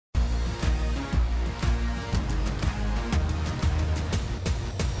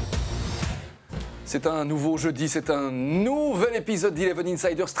C'est un nouveau jeudi, c'est un nouvel épisode d'Eleven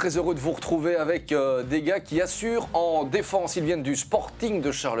Insiders. Très heureux de vous retrouver avec des gars qui assurent en défense. Ils viennent du Sporting de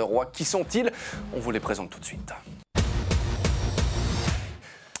Charleroi. Qui sont-ils? On vous les présente tout de suite.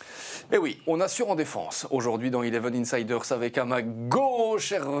 Et oui, on assure en défense. Aujourd'hui dans Eleven Insiders avec à ma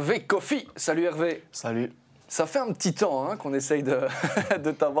gauche Hervé Kofi. Salut Hervé. Salut. Ça fait un petit temps qu'on essaye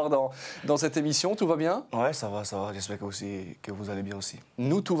de t'avoir dans cette émission. Tout va bien? Ouais, ça va. J'espère que vous allez bien aussi.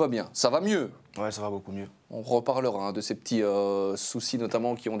 Nous, tout va bien. Ça va mieux. Ouais, ça va beaucoup mieux. On reparlera de ces petits soucis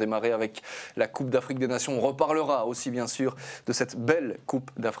notamment qui ont démarré avec la Coupe d'Afrique des Nations. On reparlera aussi bien sûr de cette belle Coupe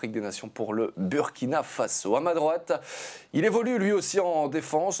d'Afrique des Nations pour le Burkina Faso. À ma droite, il évolue lui aussi en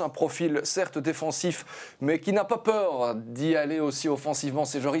défense, un profil certes défensif mais qui n'a pas peur d'y aller aussi offensivement.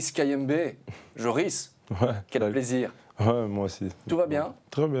 C'est Joris Kayembe. Joris, ouais, quel plaisir. Ouais, moi aussi. Tout va bien?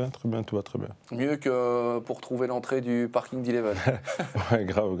 Très bien, tout va très bien. Mieux que pour trouver l'entrée du parking d'Eleven. Ouais,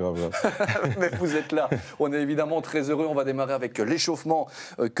 grave. Mais vous êtes là. On est évidemment très heureux. On va démarrer avec l'échauffement,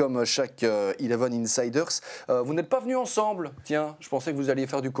 comme chaque Eleven Insiders. Vous n'êtes pas venus ensemble. Tiens, je pensais que vous alliez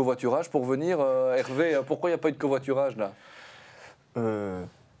faire du covoiturage pour venir. Hervé, pourquoi il n'y a pas eu de covoiturage là?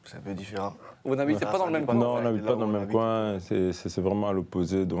 C'est un peu différent. Vous n'habitez pas dans le même coin? Non, on n'habite pas dans le même coin. C'est vraiment à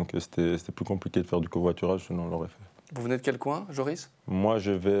l'opposé. Donc c'était plus compliqué de faire du covoiturage, sinon on l'aurait fait. Vous venez de quel coin, Joris? Moi,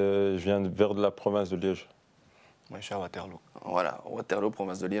 je viens vers de la province de Liège. Moi, je suis à Waterloo. Voilà, Waterloo,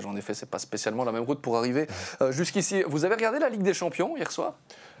 province de Liège. En effet, c'est pas spécialement la même route pour arriver jusqu'ici. Vous avez regardé la Ligue des Champions hier soir?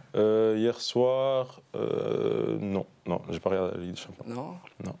 Hier soir, non, j'ai pas regardé la Ligue des Champions. Non.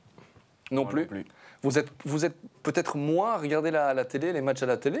 Non Non plus. plus. Vous êtes peut-être moins à regarder la télé, les matchs à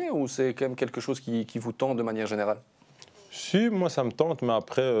la télé, ou c'est quand même quelque chose qui vous tente de manière générale? Si, moi ça me tente, mais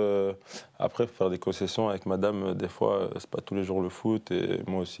après faire des concessions avec madame, des fois, c'est pas tous les jours le foot. Et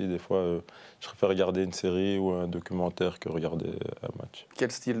moi aussi, des fois, je préfère regarder une série ou un documentaire que regarder un match. Quel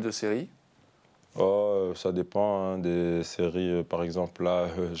style de série? Ça dépend des séries. Par exemple, là,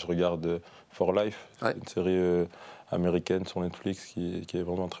 je regarde For Life, Ouais. une série américaine sur Netflix qui est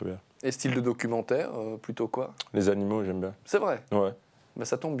vraiment très bien. Et style de documentaire, plutôt quoi? Les animaux, j'aime bien. C'est vrai. Ouais. Ben,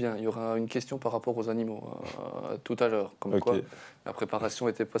 ça tombe bien, il y aura une question par rapport aux animaux tout à l'heure. Comme Ok. quoi, la préparation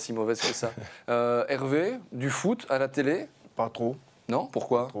n'était pas si mauvaise que ça. Hervé, du foot à la télé? Pas trop. Non?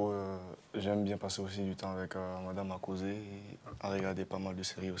 Pourquoi? Trop j'aime bien passer aussi du temps avec madame à causer et à regarder pas mal de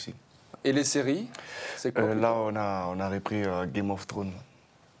séries aussi. Et les séries? C'est quoi? Là, on a repris Game of Thrones.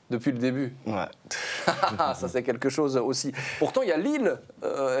 Depuis le début? Ouais. Ça, c'est quelque chose aussi. Pourtant, il y a Lille,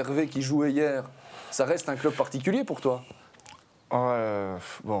 Hervé, qui jouait hier. Ça reste un club particulier pour toi?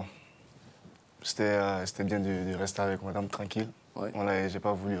 Bon, c'était bien de rester avec madame tranquille. Ouais. Voilà, j'ai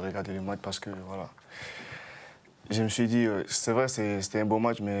pas voulu regarder le match parce que, voilà. Je me suis dit, c'est vrai, c'était un bon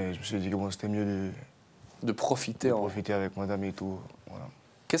match, mais je me suis dit que bon, c'était mieux De profiter. de profiter avec madame et tout. Voilà.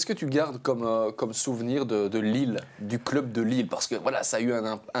 Qu'est-ce que tu gardes comme souvenir de Lille, du club de Lille? Parce que voilà, ça a eu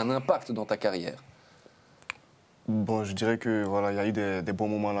un impact dans ta carrière. Bon, je dirais que voilà, il y a eu des bons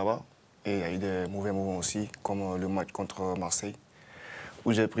moments là-bas et il y a eu des mauvais moments aussi, comme le match contre Marseille,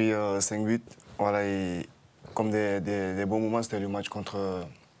 où j'ai pris 5-8. Voilà, et comme des bons moments, c'était le match contre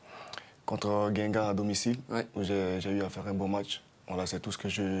Guingamp à domicile, Ouais. où j'ai eu à faire un bon match. Voilà, c'est tout ce que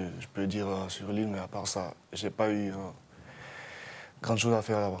je peux dire sur Lille, mais à part ça, j'ai pas eu grand-chose à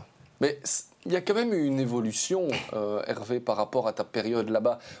faire là-bas. Mais il y a quand même eu une évolution, Hervé, par rapport à ta période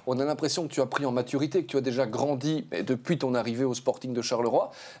là-bas. On a l'impression que tu as pris en maturité, que tu as déjà grandi depuis ton arrivée au Sporting de Charleroi.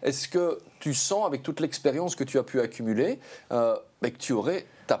 Est-ce que tu sens, avec toute l'expérience que tu as pu accumuler, que tu aurais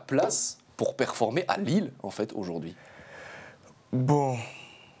ta place pour performer à Lille, en fait, aujourd'hui? Bon,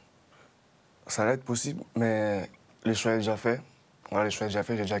 ça va être possible, mais le choix est déjà fait. Voilà, le choix est déjà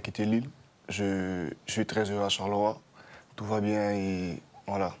fait, j'ai déjà quitté Lille. Je suis très heureux à Charleroi. Tout va bien et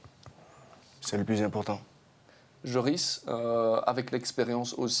voilà. C'est le plus important. Joris, avec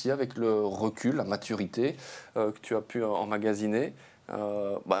l'expérience aussi, avec le recul, la maturité que tu as pu emmagasiner,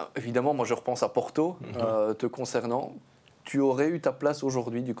 évidemment, moi je repense à Porto, te concernant. Tu aurais eu ta place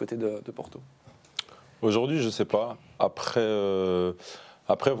aujourd'hui du côté de Porto? Aujourd'hui, je ne sais pas.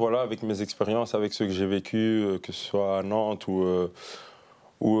 Après, voilà, avec mes expériences, avec ce que j'ai vécu, que ce soit à Nantes ou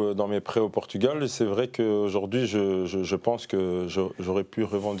dans mes prêts au Portugal, c'est vrai qu'aujourd'hui, je pense que j'aurais pu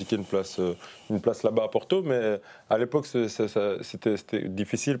revendiquer une place là-bas à Porto, mais à l'époque, c'était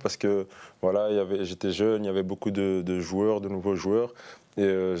difficile parce que voilà, j'étais jeune, il y avait beaucoup de joueurs, de nouveaux joueurs,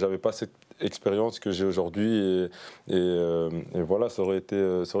 et j'avais pas cette expérience que j'ai aujourd'hui, et voilà,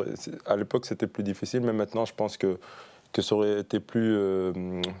 à l'époque, c'était plus difficile, mais maintenant, je pense que ça aurait été plus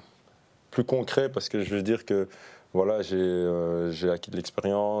concret, parce que je veux dire que voilà, j'ai acquis de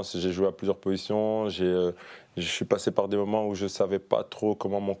l'expérience, j'ai joué à plusieurs positions, je suis passé par des moments où je ne savais pas trop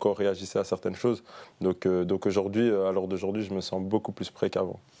comment mon corps réagissait à certaines choses. Donc aujourd'hui, à l'heure d'aujourd'hui, je me sens beaucoup plus prêt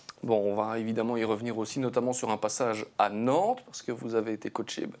qu'avant. Bon, on va évidemment y revenir aussi, notamment sur un passage à Nantes, parce que vous avez été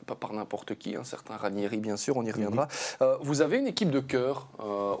coaché, pas par n'importe qui, un certain Ranieri bien sûr, on y reviendra. Vous avez une équipe de cœur,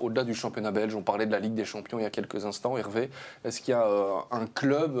 au-delà du championnat belge, on parlait de la Ligue des Champions il y a quelques instants, Hervé. Est-ce qu'il y a un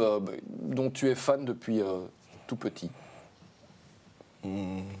club dont tu es fan depuis tout petit?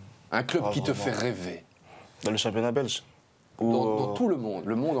 Un club qui te fait rêver? Dans le championnat belge? Dans tout le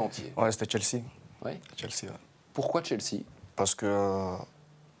monde entier? Ouais, c'était Chelsea. Ouais. Chelsea, ouais. Pourquoi Chelsea? Parce que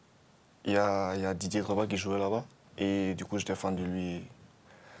il y a Didier Drogba qui jouait là-bas. Et du coup, j'étais fan de lui.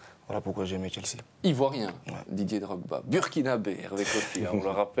 Voilà pourquoi j'ai aimé Chelsea. Ivoirien, Ouais. Didier Drogba. Burkinabé, Hervé Kofi, on le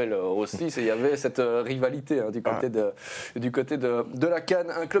rappelle aussi. Il y avait cette rivalité du côté de la CAN.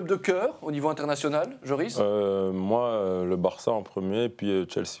 Un club de cœur au niveau international, Joris? Moi, le Barça en premier, puis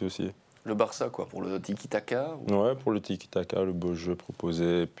Chelsea aussi. Le Barça, quoi, pour le tiki-taka Ouais, pour le tiki-taka, le beau jeu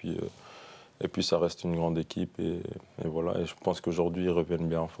proposé, et puis ça reste une grande équipe, et voilà. Et je pense qu'aujourd'hui, ils reviennent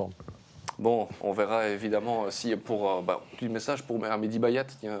bien en forme. Bon, on verra évidemment si pour du message pour Mehdi Bayat,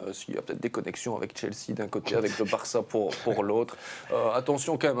 s'il y a peut-être des connexions avec Chelsea d'un côté, avec le Barça pour l'autre.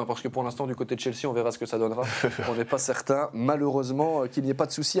 Attention quand même, parce que pour l'instant du côté de Chelsea, on verra ce que ça donnera. On n'est pas certain, malheureusement, qu'il n'y ait pas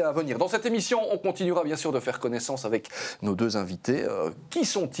de souci à venir. Dans cette émission, on continuera bien sûr de faire connaissance avec nos deux invités. Qui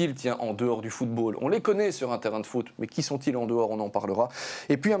sont-ils, en dehors du football? On les connaît sur un terrain de foot, mais qui sont-ils en dehors? On en parlera.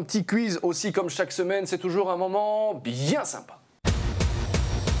 Et puis un petit quiz aussi, comme chaque semaine, c'est toujours un moment bien sympa.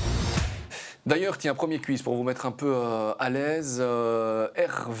 D'ailleurs, premier quiz pour vous mettre un peu à l'aise.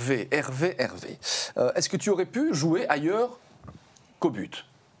 Hervé. Est-ce que tu aurais pu jouer ailleurs qu'au but?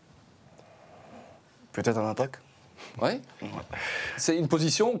 Peut-être en attaque. Ouais. C'est une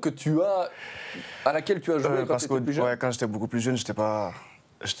position à laquelle tu as joué quand tu étais plus jeune? Ouais, quand j'étais beaucoup plus jeune,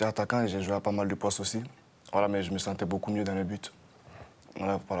 j'étais attaquant et j'ai joué à pas mal de postes aussi. Voilà, mais je me sentais beaucoup mieux dans les buts.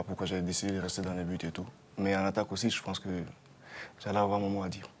 Voilà pourquoi j'ai décidé de rester dans les buts et tout. Mais en attaque aussi, je pense que j'allais avoir mon mot à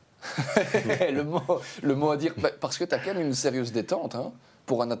dire. le mot à dire, parce que tu as quand même une sérieuse détente.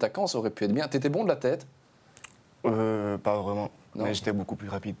 Pour un attaquant, ça aurait pu être bien. Tu étais bon de la tête? Pas vraiment, Non. mais j'étais beaucoup plus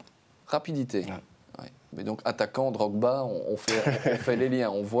rapide. Rapidité. Ouais. Ouais. Mais donc attaquant, Drogba, on fait les liens.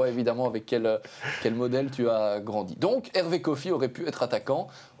 On voit évidemment avec quel modèle tu as grandi. Donc Hervé Kofi aurait pu être attaquant.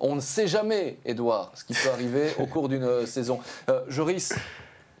 On ne sait jamais, Edouard, ce qui peut arriver au cours d'une saison. Joris,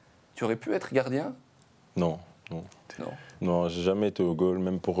 tu aurais pu être gardien? Non. Non, j'ai jamais été au goal,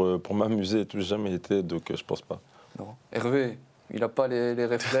 même pour m'amuser et tout, j'ai jamais été, donc je pense pas. Non. Hervé, il n'a pas les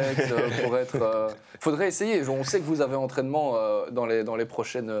réflexes pour être... faudrait essayer. On sait que vous avez entraînement dans les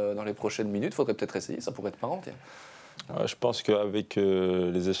prochaines minutes. Faudrait peut-être essayer. Ça pourrait être marrant, tiens. Ouais, je pense qu'avec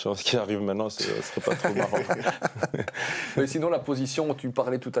les échéances qui arrivent maintenant, ce serait pas trop marrant. Mais sinon, la position, tu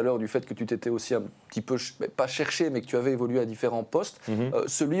parlais tout à l'heure du fait que tu t'étais aussi un petit peu, pas cherché, mais que tu avais évolué à différents postes.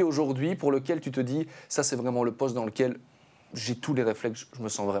 Celui aujourd'hui pour lequel tu te dis, ça c'est vraiment le poste dans lequel j'ai tous les réflexes, je me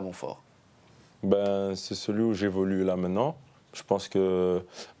sens vraiment fort. C'est celui où j'évolue là maintenant. Je pense que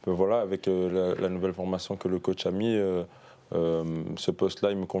voilà, avec la nouvelle formation que le coach a mis, ce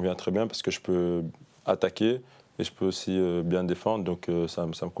poste-là, il me convient très bien parce que je peux attaquer et je peux aussi bien défendre, donc ça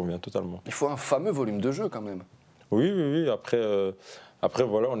me convient totalement. Il faut un fameux volume de jeu quand même. Oui. Après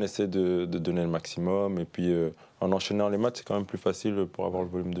voilà, on essaie de donner le maximum et puis en enchaînant les matchs, c'est quand même plus facile pour avoir le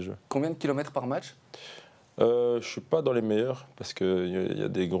volume de jeu. Combien de kilomètres par match? Je ne suis pas dans les meilleurs parce qu'il y a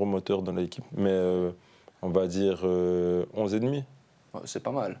des gros moteurs dans l'équipe, mais on va dire 11,5. C'est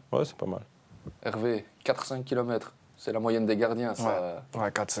pas mal. Ouais, c'est pas mal. Hervé, 4-5 km, c'est la moyenne des gardiens, ça. Ouais,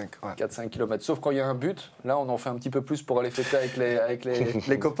 4-5. Ouais. 4-5 km. Sauf quand il y a un but, là on en fait un petit peu plus pour aller fêter avec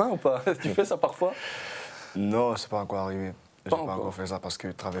les copains ou pas? Tu fais ça parfois? Non, c'est pas encore arrivé. Je Pas n'ai pas encore. encore fait ça parce que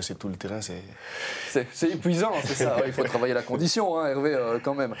traverser tout le terrain, c'est... C'est épuisant, c'est ça. Ouais, il faut travailler la condition, Hervé,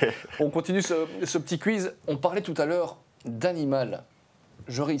 quand même. On continue ce petit quiz. On parlait tout à l'heure d'animal.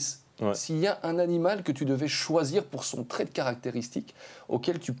 Joris, Ouais. s'il y a un animal que tu devais choisir pour son trait de caractéristique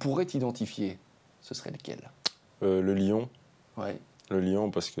auquel tu pourrais t'identifier, ce serait lequel? Le lion. Ouais. Le lion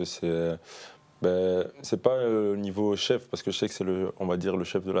parce que c'est pas au niveau chef, parce que je sais que c'est on va dire le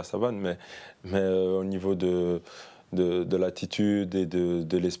chef de la savane, mais au niveau de l'attitude et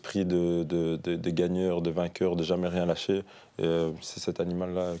de l'esprit de gagneur, de vainqueur, de jamais rien lâcher, c'est cet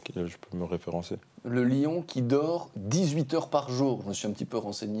animal-là que je peux me référencer. Le lion qui dort 18 heures par jour. Je me suis un petit peu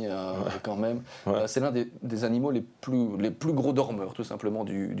renseigné quand même. Ouais. C'est l'un des animaux les plus gros dormeurs, tout simplement,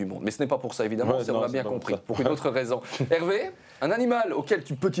 du monde. Mais ce n'est pas pour ça, évidemment, Ouais, on non, l'a c'est bien pas compris. pour ça. Pour une autre raison. Hervé, un animal auquel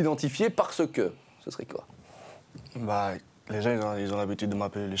tu peux t'identifier parce que, ce serait quoi? Les gens, ils ont l'habitude de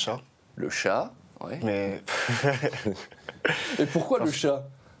m'appeler le chat. Le chat, Ouais. Mais Et pourquoi le chat?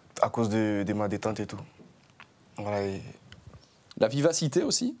 à cause de ma détente et tout. Voilà, et La vivacité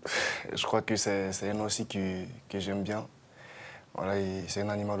aussi? je crois que c'est un aussi que j'aime bien. Voilà, et c'est un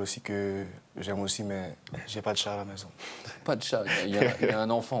animal aussi que j'aime aussi, mais j'ai pas de chat à la maison. Pas de chat. Il y a un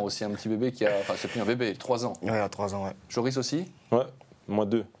enfant aussi, un petit bébé qui a. Enfin, c'est plus un bébé, 3 ans. Ouais, il y a 3 ans, ouais. Joris aussi? Ouais, moi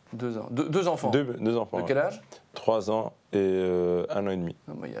 2. 2 ans. Deux enfants. Deux enfants. De quel âge? 3 ans et 1 an et demi.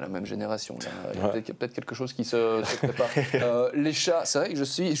 Ah, il y a la même génération. Là. Il y a Ouais. peut-être quelque chose qui se prépare. Les chats, c'est vrai que je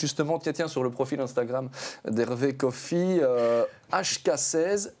suis justement, tiens, sur le profil Instagram d'Hervé Coffey,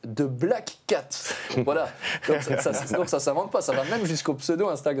 HK16 de Black Cat. Voilà. Donc ça s'invente pas, ça va même jusqu'au pseudo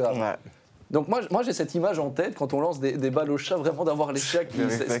Instagram. Ouais. Donc moi j'ai cette image en tête quand on lance des balles au chat, vraiment d'avoir les chats qui. Le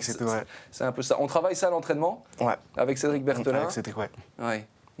réflexe et tout, ouais. C'est un peu ça. On travaille ça à l'entraînement Ouais. avec Cédric Berthelin. Ouais, c'était ouais. Oui,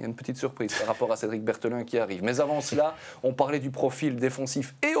 il y a une petite surprise par rapport à Cédric Berthelin qui arrive. Mais avant cela, on parlait du profil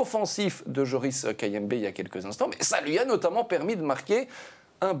défensif et offensif de Joris Kayembe il y a quelques instants. Mais ça lui a notamment permis de marquer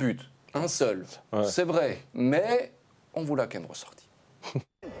un but, un seul. Ouais. C'est vrai, mais on vous l'a quand même ressorti.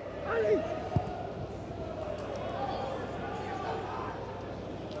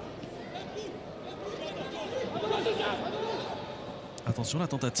 Attention la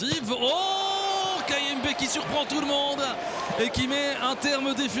tentative. Oh, Kayembe qui surprend tout le monde et qui met un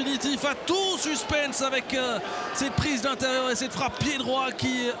terme définitif à tout suspense avec cette prise d'intérieur et cette frappe pied droit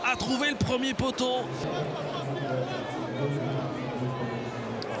qui a trouvé le premier poteau.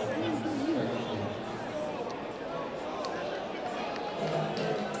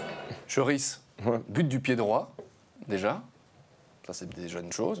 Joris, Ouais. but du pied droit, déjà. Ça, c'est déjà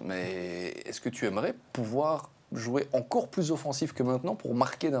une chose. Mais est-ce que tu aimerais pouvoir jouer encore plus offensif que maintenant pour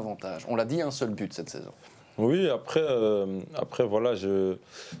marquer davantage? On l'a dit, un seul but cette saison. Oui, après voilà, je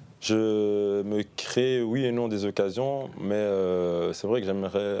me crée, oui et non, des occasions, mais c'est vrai que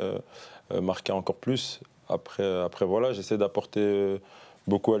j'aimerais marquer encore plus. Après voilà, j'essaie d'apporter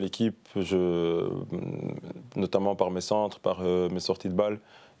beaucoup à l'équipe, notamment par mes centres, par mes sorties de balles.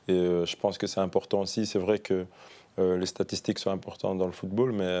 Et je pense que c'est important aussi. C'est vrai que les statistiques sont importantes dans le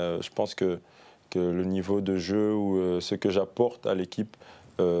football, mais je pense que le niveau de jeu ou ce que j'apporte à l'équipe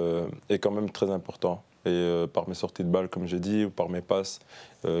est quand même très important. Et par mes sorties de balles, comme j'ai dit, ou par mes passes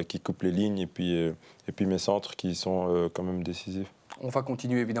qui coupent les lignes, et puis mes centres qui sont quand même décisifs. On va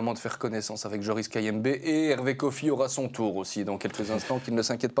continuer évidemment de faire connaissance avec Joris Kayembe et Hervé Coffey aura son tour aussi dans quelques instants, qu'il ne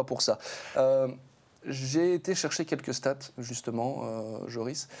s'inquiète pas pour ça. J'ai été chercher quelques stats justement,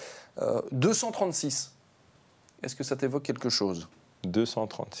 Joris. 236, est-ce que ça t'évoque quelque chose?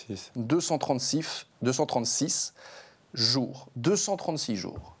 236. 236 jours. 236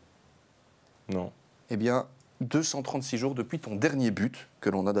 jours. Non. Eh bien, 236 jours depuis ton dernier but, que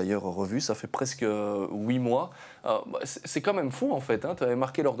l'on a d'ailleurs revu, ça fait presque 8 mois. C'est quand même fou en fait, hein. Tu avais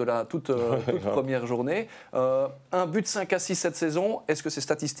marqué lors de la toute première journée. Un but 5 à 6 cette saison, est-ce que ces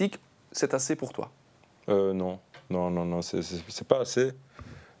statistiques, c'est assez pour toi? Non, c'est pas assez.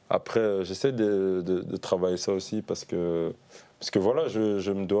 Après, j'essaie de travailler ça aussi parce que voilà,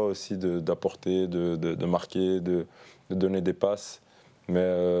 je me dois aussi d'apporter, de marquer, de donner des passes.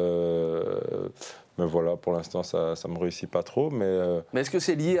 Mais voilà, pour l'instant, ça ne me réussit pas trop. Mais est-ce que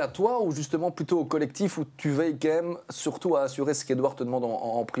c'est lié à toi ou justement plutôt au collectif où tu veilles quand même surtout à assurer ce qu'Edouard te demande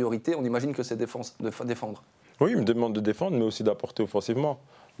en priorité? On imagine que c'est défendre. Oui, il me demande de défendre, mais aussi d'apporter offensivement.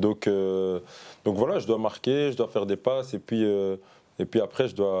 Donc voilà, je dois marquer, je dois faire des passes, et puis après,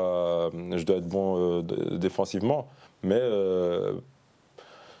 je dois être bon défensivement. Mais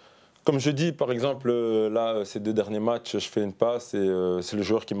comme je dis, par exemple, là, ces 2 derniers matchs, je fais une passe et c'est le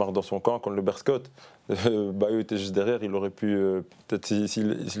joueur qui marque dans son camp contre le Berscott. Bayo était juste derrière, il aurait pu, peut-être si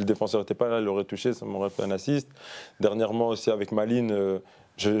le défenseur n'était pas là, il aurait touché, ça m'aurait fait un assist. Dernièrement aussi avec Maline,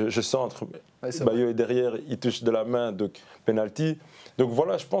 je centre, Ouais, Bayo est derrière, il touche de la main, donc penalty. Donc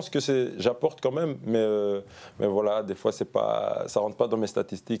voilà, je pense que j'apporte quand même, mais voilà, des fois ça rentre pas dans mes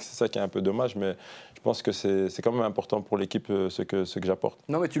statistiques, c'est ça qui est un peu dommage, mais je pense que c'est quand même important pour l'équipe ce que j'apporte.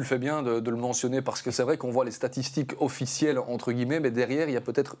 Non, mais tu le fais bien de le mentionner parce que c'est vrai qu'on voit les statistiques officielles entre guillemets, mais derrière il y a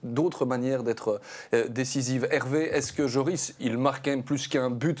peut-être d'autres manières d'être décisive. Hervé, est-ce que Joris, il marque quand même plus qu'un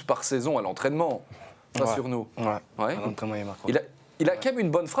but par saison à l'entraînement? Rassure-nous. Ouais. Ouais. À l'entraînement, il marque. Il a quand même une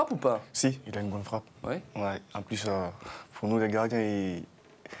bonne frappe ou pas? Si, il a une bonne frappe. Ouais. Ouais. En plus, pour nous les gardiens,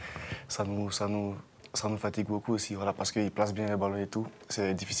 ça nous fatigue beaucoup aussi, voilà, parce qu'il place bien les ballons et tout.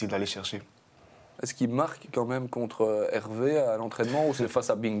 C'est difficile d'aller chercher. Est-ce qu'il marque quand même contre Hervé à l'entraînement ou c'est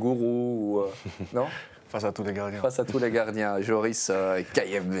face à Bingourou ou non? Face à tous les gardiens. Face à tous les gardiens, Joris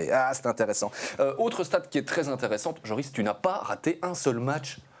Kayembe. Ah, c'est intéressant. Autre stat qui est très intéressante, Joris, tu n'as pas raté un seul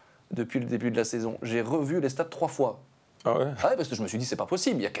match depuis le début de la saison. J'ai revu les stats 3 fois. Ah ouais? Ah ouais, parce que je me suis dit, c'est pas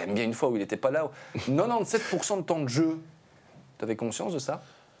possible. Il y a quand même bien une fois où il n'était pas là. 97% de temps de jeu. Tu avais conscience de ça?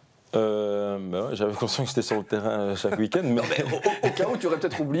 Bah ouais, j'avais conscience que j'étais sur le terrain chaque week-end. Mais... Au cas où tu aurais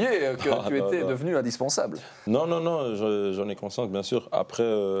peut-être oublié que tu étais devenu indispensable. Non, j'en ai conscience, bien sûr.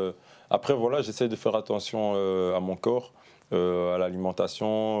 Après voilà, j'essaie de faire attention à mon corps, à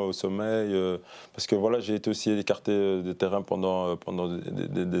l'alimentation, au sommeil, parce que voilà, j'ai été aussi écarté des terrains pendant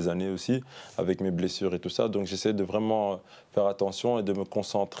des années aussi, avec mes blessures et tout ça. Donc j'essaie de vraiment faire attention et de me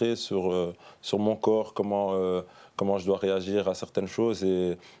concentrer sur mon corps, comment je dois réagir à certaines choses.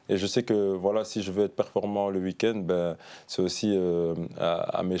 Et je sais que voilà, si je veux être performant le week-end, ben, c'est aussi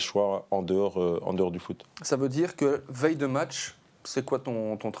à mes choix en dehors du foot. Ça veut dire que veille de match, c'est quoi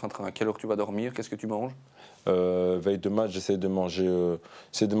ton train-train? À quelle heure tu vas dormir? Qu'est-ce que tu manges? Veille de match, j'essaie de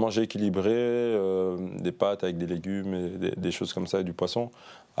manger équilibré, des pâtes avec des légumes, et des choses comme ça et du poisson.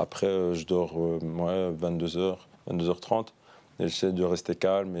 Après, je dors 22h, 22h30. Et j'essaie de rester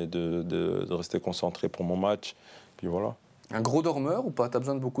calme et de rester concentré pour mon match. Puis voilà. Un gros dormeur ou pas? Tu as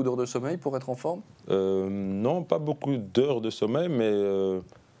besoin de beaucoup d'heures de sommeil pour être en forme? Non, pas beaucoup d'heures de sommeil, mais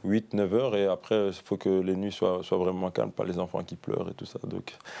 8-9 heures. Et après, il faut que les nuits soient vraiment calmes, pas les enfants qui pleurent et tout ça.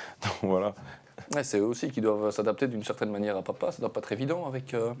 Donc voilà. Ouais, c'est eux aussi qui doivent s'adapter d'une certaine manière à papa. Ça doit pas être évident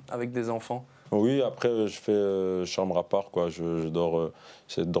avec des enfants. Oui, après, je fais chambre à part, quoi.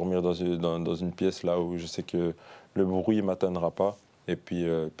 J'essaie de dormir dans une pièce là où je sais que le bruit ne m'atteindra pas. Et puis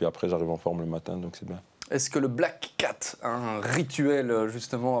après, j'arrive en forme le matin, donc c'est bien. Est-ce que le Black Cat a un rituel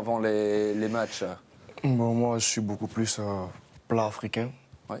justement avant les matchs? Bon, moi, je suis beaucoup plus plat africain,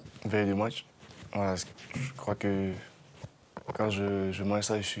 veille du match. Voilà, je crois que quand je mange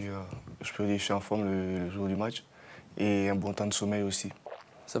ça, je peux dire que je suis en forme le jour du match. Et un bon temps de sommeil aussi.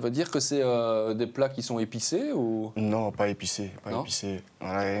 Ça veut dire que c'est des plats qui sont épicés ou... Non, pas épicés. Non. Épicés.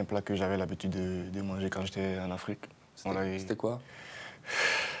 Voilà, un plat que j'avais l'habitude de manger quand j'étais en Afrique. C'était quoi?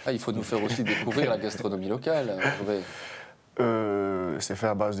 Il faut nous faire aussi découvrir la gastronomie locale. C'est fait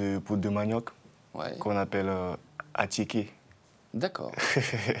à base de poudre de manioc, qu'on appelle atiké. D'accord.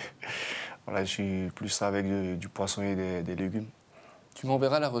 Voilà, je suis plus avec du poisson et des légumes. Tu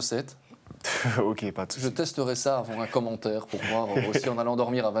m'enverras la recette. Ok, pas de souci. Je testerai ça avant un commentaire pour voir aussi en allant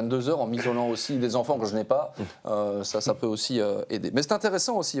dormir à 22h, en m'isolant aussi des enfants que je n'ai pas. Ça peut aussi aider. Mais c'est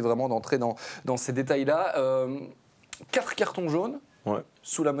intéressant aussi vraiment d'entrer dans ces détails-là. 4 cartons jaunes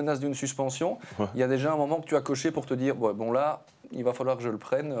sous la menace d'une suspension. Il y a déjà un moment que tu as coché pour te dire bon là, il va falloir que je le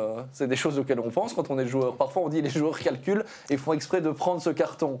prenne. C'est des choses auxquelles on pense quand on est joueur. Parfois on dit les joueurs calculent et font exprès de prendre ce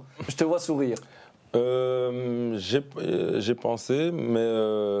carton. Je te vois sourire. J'ai pensé, mais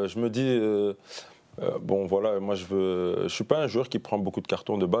je me dis, bon voilà, moi je suis pas un joueur qui prend beaucoup de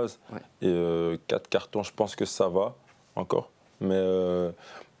cartons de base, et 4 cartons, je pense que ça va encore, mais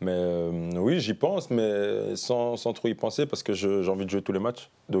oui, j'y pense, mais sans trop y penser, parce que j'ai envie de jouer tous les matchs,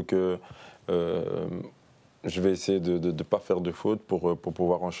 donc je vais essayer de ne pas faire de fautes pour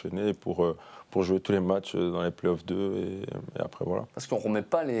pouvoir enchaîner, pour jouer tous les matchs dans les playoffs 2 et après voilà. Parce qu'on ne remet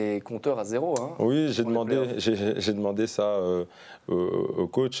pas les compteurs à zéro. Hein, oui, j'ai demandé ça au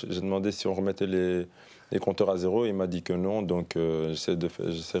coach. J'ai demandé si on remettait les compteurs à zéro. Il m'a dit que non, donc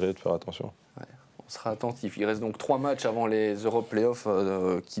j'essaierai de faire attention. Ouais, on sera attentif. Il reste donc 3 matchs avant les Europe Playoffs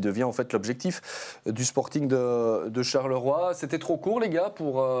qui devient en fait l'objectif du Sporting de Charleroi. C'était trop court les gars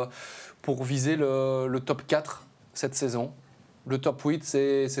pour viser le top 4 cette saison. Le top 8,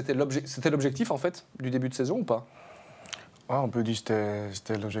 c'était l'objectif en fait du début de saison ou pas? On peut dire que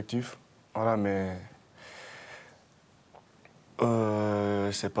c'était l'objectif. Voilà, mais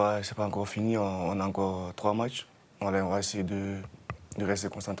c'est pas encore fini. On a encore 3 matchs. Voilà, on va essayer de rester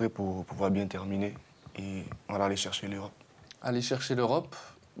concentré pour pouvoir bien terminer et voilà, aller chercher l'Europe. Aller chercher l'Europe.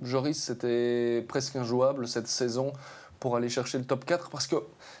 Joris, c'était presque injouable cette saison pour aller chercher le top 4 parce que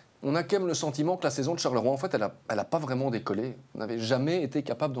on a quand même le sentiment que la saison de Charleroi, en fait, elle a pas vraiment décollé. On n'avait jamais été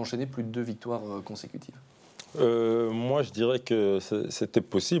capable d'enchaîner plus de 2 victoires consécutives. Moi, je dirais que c'était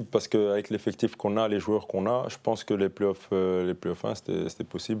possible parce qu'avec l'effectif qu'on a, les joueurs qu'on a, je pense que les playoffs 1, c'était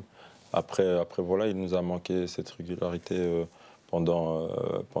possible. Après, voilà, il nous a manqué cette régularité pendant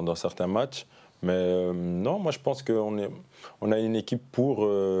certains matchs. Mais non, moi, je pense qu'on a une équipe pour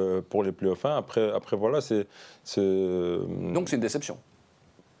les playoffs 1. Après voilà, Donc, c'est une déception.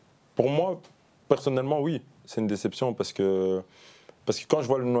 Pour moi, personnellement, oui, c'est une déception parce que quand je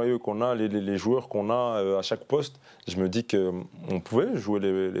vois le noyau qu'on a, les joueurs qu'on a à chaque poste, je me dis qu'on pouvait jouer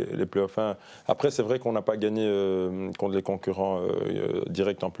les playoffs 1. Après, c'est vrai qu'on n'a pas gagné contre les concurrents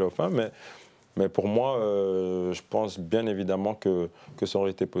directs en playoffs 1, mais pour moi, je pense bien évidemment que ça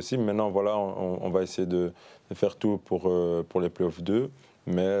aurait été possible. Maintenant, voilà, on va essayer de faire tout pour les playoffs 2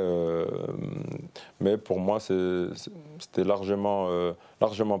 mais pour moi, c'était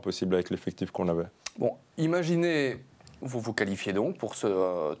largement possible avec l'effectif qu'on avait. Bon, imaginez, vous vous qualifiez donc pour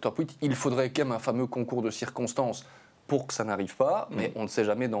ce top 8. Il faudrait quand même un fameux concours de circonstances pour que ça n'arrive pas, mais on ne sait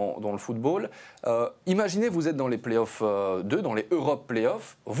jamais dans le football. Imaginez, vous êtes dans les playoffs 2, dans les Europe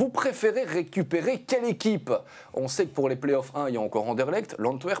Playoffs. Vous préférez récupérer quelle équipe? On sait que pour les playoffs 1, il y a encore Anderlecht,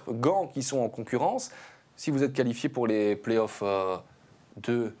 l'Antwerp, Gand qui sont en concurrence. Si vous êtes qualifié pour les playoffs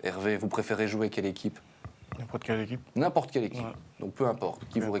 2, Hervé, vous préférez jouer quelle équipe? N'importe quelle équipe. N'importe quelle équipe. Ouais. Donc peu importe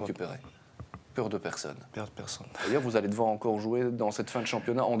qui Peu vous importe. récupérez. Peur de personne. Perdre personne. D'ailleurs, vous allez devoir encore jouer dans cette fin de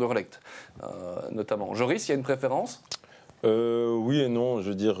championnat Anderlecht, notamment. Joris, il y a une préférence? Oui et non. Je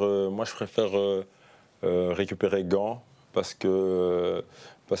veux dire, moi, je préfère récupérer Gand parce que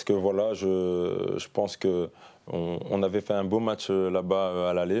voilà, je pense qu'on avait fait un beau match là-bas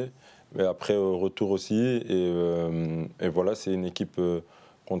à l'aller, mais après au retour aussi. Et voilà, c'est une équipe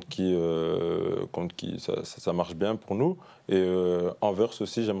contre qui ça marche bien pour nous. Et Anvers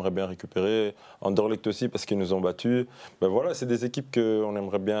aussi, j'aimerais bien récupérer. Anderlecht aussi, parce qu'ils nous ont battus. Ben voilà, c'est des équipes qu'on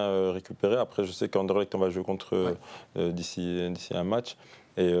aimerait bien récupérer. Après, je sais qu'Anderlecht, on va jouer contre d'ici un match.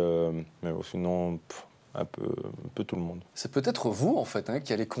 Mais sinon, un peu tout le monde. C'est peut-être vous, en fait,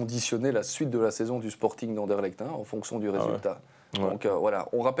 qui allez conditionner la suite de la saison du Sporting d'Anderlecht en fonction du résultat. Ouais. Donc voilà,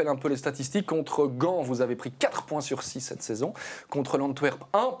 on rappelle un peu les statistiques. Contre Gand, vous avez pris 4 points sur 6 cette saison. Contre l'Antwerp,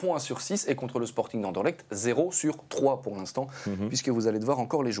 1 point sur 6. Et contre le Sporting d'Anderlecht, 0 sur 3 pour l'instant, puisque vous allez devoir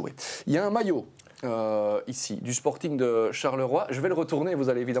encore les jouer. Il y a un maillot ici, du Sporting de Charleroi. Je vais le retourner, vous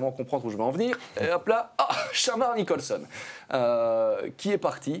allez évidemment comprendre où je vais en venir. Et hop là, Shamar Nicholson, qui est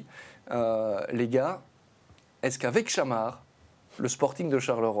parti. Les gars, est-ce qu'avec Shamar, le Sporting de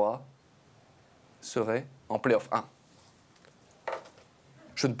Charleroi serait en play-off 1 ?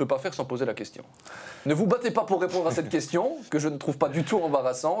 Je ne peux pas faire sans poser la question. Ne vous battez pas pour répondre à cette question, que je ne trouve pas du tout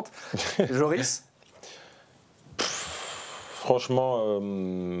embarrassante. Joris ? Franchement,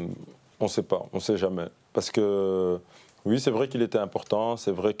 on ne sait pas, on ne sait jamais. Parce que oui, c'est vrai qu'il était important, c'est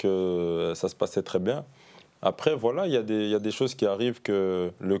vrai que ça se passait très bien. Après, voilà, il y a des choses qui arrivent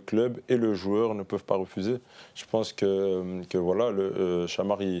que le club et le joueur ne peuvent pas refuser. Je pense que voilà,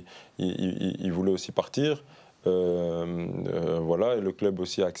 Shamar, il voulait aussi partir. Voilà, et le club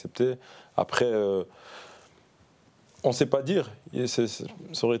aussi a accepté. Après, on ne sait pas dire. Ça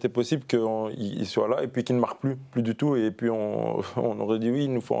aurait été possible qu'il soit là et puis qu'il ne marque plus du tout. Et puis on aurait dit oui,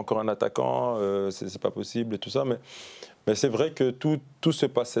 il nous faut encore un attaquant, c'est pas possible et tout ça. Mais c'est vrai que tout se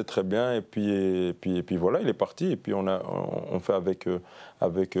passait très bien. Et puis voilà, il est parti. Et puis on fait avec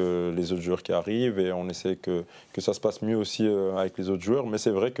les autres joueurs qui arrivent et on essaie que ça se passe mieux aussi avec les autres joueurs. Mais c'est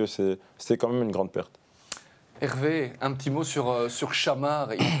vrai que c'est quand même une grande perte. Hervé, un petit mot sur Shamar.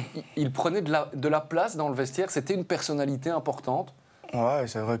 Il prenait de la place dans le vestiaire. C'était une personnalité importante. Ouais,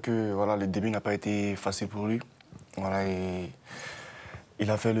 c'est vrai que voilà, le début n'a pas été facile pour lui. Voilà, et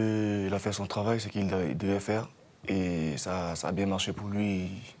il a fait son travail, ce qu'il devait faire. Et ça a bien marché pour lui.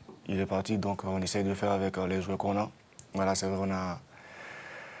 Il est parti, donc on essaie de le faire avec les joueurs qu'on a. Voilà, c'est vrai,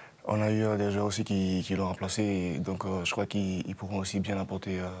 on a eu des joueurs aussi qui l'ont remplacé. Donc je crois qu'ils pourront aussi bien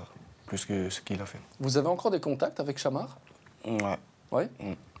apporter plus que ce qu'il a fait. Vous avez encore des contacts avec Shamar ? Ouais. Oui.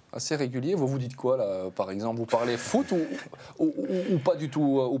 Assez régulier. Vous dites quoi, là, par exemple? Vous parlez foot ou pas du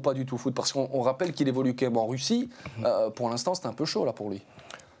tout foot? Parce qu'on rappelle qu'il évolue quand même en Russie. Pour l'instant, c'est un peu chaud, là, pour lui.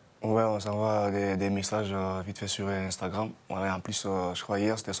 Ouais, on s'envoie des messages vite fait sur Instagram. Voilà, en plus, je crois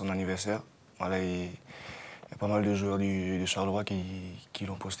hier, c'était son anniversaire. Voilà, il y a pas mal de joueurs de Charleroi qui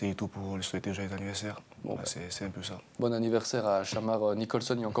l'ont posté et tout pour lui souhaiter joyeux anniversaire. Bon, ouais, c'est un peu ça. Bon anniversaire à Shamar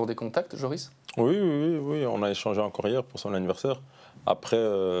Nicholson. Il y a encore des contacts, Joris? Oui, on a échangé encore hier pour son anniversaire. Après,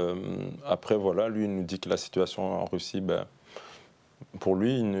 voilà, lui, il nous dit que la situation en Russie, pour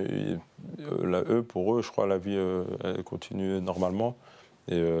lui, pour eux, je crois, la vie elle continue normalement.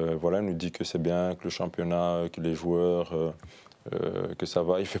 Et voilà, il nous dit que c'est bien, que le championnat, que les joueurs, que ça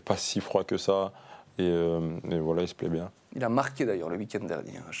va. Il ne fait pas si froid que ça. Et voilà, il se plaît bien. Il a marqué d'ailleurs le week-end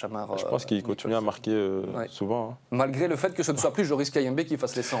dernier, Shamar. Je pense qu'il continue à marquer souvent. Hein. Malgré le fait que ce ne soit plus Joris Kayembe qui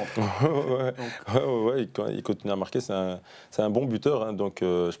fasse les centres. Il continue à marquer. C'est un bon buteur, hein, donc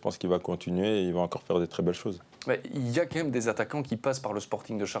je pense qu'il va continuer et il va encore faire des très belles choses. Mais il y a quand même des attaquants qui passent par le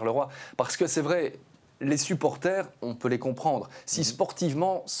Sporting de Charleroi. Parce que c'est vrai, les supporters, on peut les comprendre. Si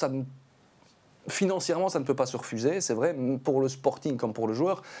sportivement, financièrement, ça ne peut pas se refuser, c'est vrai, pour le Sporting comme pour le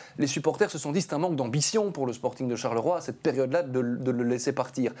joueur. Les supporters se sont dit c'est un manque d'ambition pour le Sporting de Charleroi à cette période-là de le laisser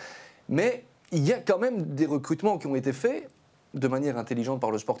partir. Mais il y a quand même des recrutements qui ont été faits de manière intelligente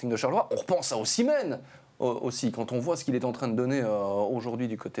par le Sporting de Charleroi. On repense à Osimhen aussi, quand on voit ce qu'il est en train de donner aujourd'hui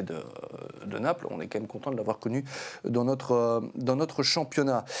du côté de Naples, on est quand même content de l'avoir connu dans notre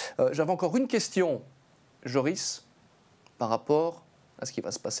championnat. J'avais encore une question, Joris, par rapport à ce qui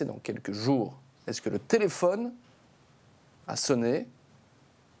va se passer dans quelques jours. Est-ce que le téléphone a sonné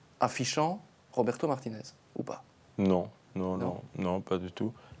affichant Roberto Martinez ou pas? Non, pas du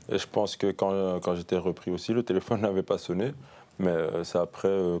tout. Et je pense que quand j'étais repris aussi, le téléphone n'avait pas sonné. Mais c'est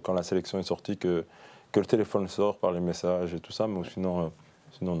après, quand la sélection est sortie, que le téléphone sort par les messages et tout ça. Mais sinon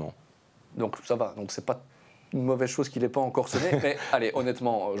non. Donc ça va. Donc c'est pas une mauvaise chose qu'il n'ait pas encore sonné. Mais allez,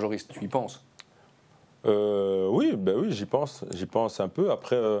 honnêtement, Joris, tu y penses? Oui, j'y pense un peu.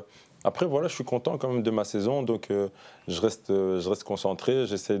 Après, voilà, je suis content quand même de ma saison, donc je reste concentré,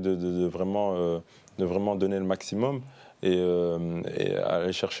 j'essaie de vraiment donner le maximum et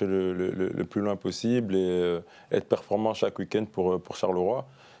aller chercher le plus loin possible et être performant chaque week-end pour Charleroi.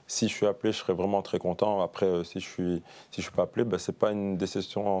 Si je suis appelé, je serai vraiment très content. Après, si je suis pas appelé, c'est pas une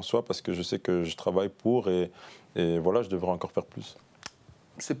déception en soi parce que je sais que je travaille pour et voilà, je devrais encore faire plus.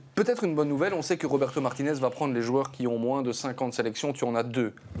 C'est peut-être une bonne nouvelle. On sait que Roberto Martinez va prendre les joueurs qui ont moins de 50 sélections. Tu en as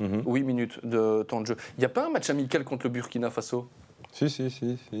 2. 8 minutes de temps de jeu. Il n'y a pas un match amical contre le Burkina Faso? Si,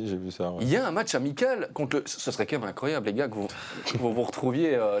 j'ai vu ça. Ouais. Il y a un match amical contre le... Ce serait quand même incroyable, les gars, que vous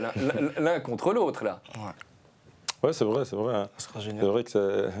retrouviez l'un contre l'autre, là. Ouais, c'est vrai. Hein. Ça sera génial. C'est vrai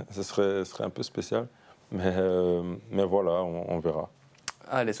que ce serait un peu spécial. Mais voilà, on verra.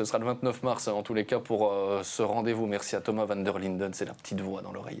 Allez, ce sera le 29 mars, en tous les cas, pour ce rendez-vous. Merci à Thomas van der Linden, c'est la petite voix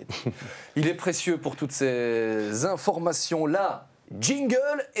dans l'oreillette. Il est précieux pour toutes ces informations-là.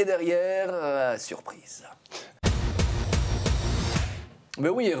 Jingle, et derrière, surprise. Mais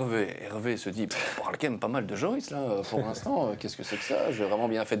oui, Hervé se dit, on parle quand même pas mal de Joris là pour l'instant, qu'est-ce que c'est que ça? J'ai vraiment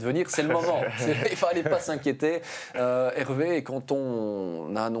bien fait de venir, c'est le moment, il fallait pas s'inquiéter. Hervé, et quand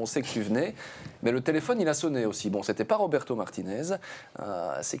on a annoncé que tu venais, mais le téléphone il a sonné aussi. Bon, c'était pas Roberto Martinez,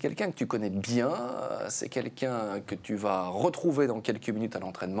 c'est quelqu'un que tu connais bien, c'est quelqu'un que tu vas retrouver dans quelques minutes à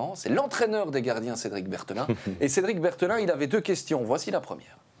l'entraînement, c'est l'entraîneur des gardiens Cédric Berthelin. Et Cédric Berthelin, il avait 2 questions, voici la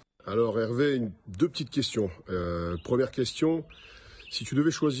première. Alors Hervé, 2 petites questions. Première question. Si tu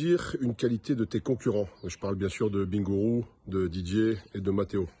devais choisir une qualité de tes concurrents, je parle bien sûr de Bingourou, de Didier et de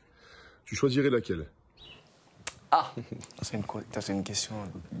Matteo, tu choisirais laquelle? Ah, c'est une question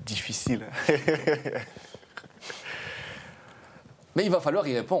difficile. Mais il va falloir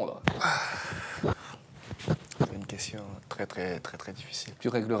y répondre. C'est une question très difficile. Tu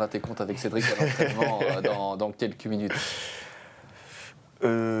régleras tes comptes avec Cédric à l'entraînement dans quelques minutes.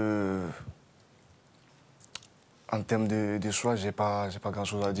 En termes de choix, j'ai pas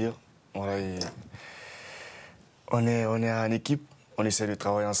grand-chose à dire. Voilà, on est en équipe, on essaie de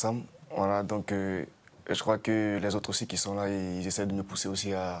travailler ensemble. Voilà, donc je crois que les autres aussi qui sont là, ils essaient de me pousser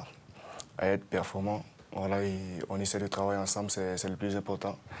aussi à être performant. Voilà, on essaie de travailler ensemble, c'est le plus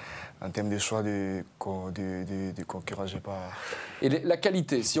important. En termes de choix de concurrents, j'ai pas... Et la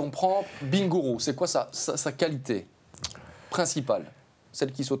qualité, si on prend Bingourou, c'est quoi sa qualité principale,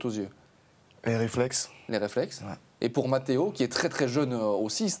 celle qui saute aux yeux? Les réflexes. Les réflexes. Ouais. Et pour Matteo, qui est très jeune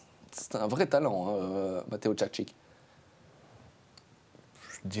aussi, c'est un vrai talent, Matteo Tchakchik.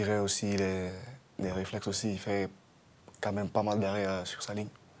 Je dirais aussi les réflexes aussi, il fait quand même pas mal d'arrêts sur sa ligne.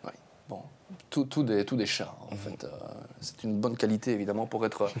 Oui, bon, tout des chats, en fait. C'est une bonne qualité, évidemment, pour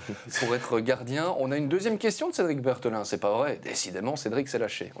être gardien. On a une deuxième question de Cédric Berthelin, c'est pas vrai? Décidément, Cédric s'est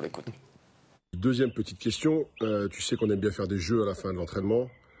lâché, on l'écoute. Deuxième petite question, tu sais qu'on aime bien faire des jeux à la fin de l'entraînement,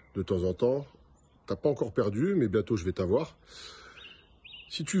 de temps en temps. T'as pas encore perdu, mais bientôt je vais t'avoir.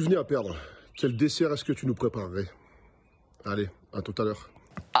 Si tu venais à perdre, quel dessert est-ce que tu nous préparerais? Allez, à tout à l'heure.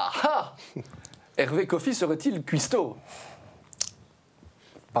 Ah ah! Hervé Kofi serait-il cuistot?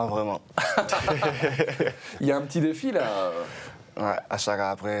 Pas vraiment. Il y a un petit défi là. Ouais,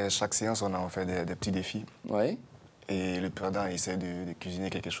 après chaque séance, on fait des petits défis. Oui. Et le perdant essaie de cuisiner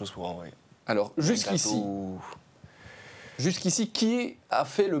quelque chose pour envoyer. Alors, jusqu'ici, qui a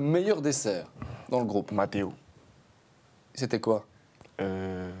fait le meilleur dessert dans le groupe? Matteo. C'était quoi?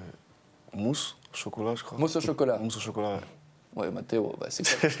 Mousse au chocolat, je crois. Mousse au chocolat. Mousse au chocolat, ouais. Ouais, Matteo,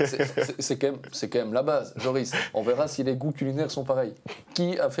 c'est quand même la base. Joris, on verra si les goûts culinaires sont pareils.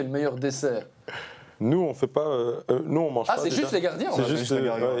 Qui a fait le meilleur dessert? Nous, on fait pas. Nous, on mange pas. Ah, c'est juste les gardiens. C'est juste les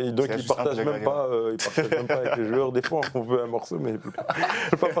gardiens. Donc, ils partagent même pas. Ils partagent même pas avec les joueurs. Des fois, on veut un morceau, mais ils ne peuvent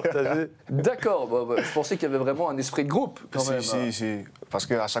pas partager. D'accord. Je pensais qu'il y avait vraiment un esprit de groupe, quand même. Si. Parce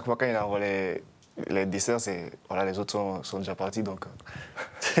qu'à chaque fois, quand il envoie les desserts, les autres sont déjà partis. Donc...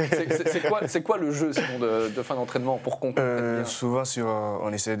 C'est quoi le jeu sinon, de fin d'entraînement pour qu'on comprenne bien? Souvent,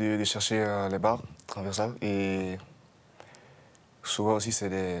 on essaie de chercher les barres transversales et Souvent aussi, c'est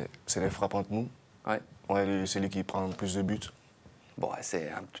des frappes entre nous. Ouais. Ouais, c'est lui qui prend le plus de buts. Bon, ouais, c'est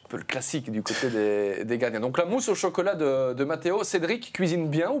un petit peu le classique du côté des gardiens. Donc la mousse au chocolat de Matteo. Cédric cuisine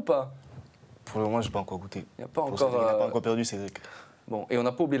bien ou pas? Pour le moment, je n'ai pas encore goûté. Il n'a pas Pour encore. Cédric, il n'a pas encore perdu, Cédric. Bon, et on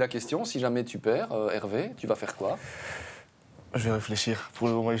n'a pas oublié la question. Si jamais tu perds, Hervé, tu vas faire quoi? Je vais réfléchir. Pour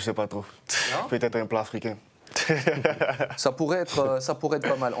le moment, je ne sais pas trop. Non. Peut-être un plat africain. Ça pourrait être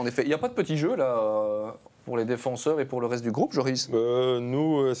pas mal. En effet, il n'y a pas de petit jeu là pour les défenseurs et pour le reste du groupe, Joris?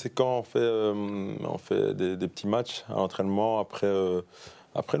 Nous, c'est quand on fait des petits matchs à l'entraînement.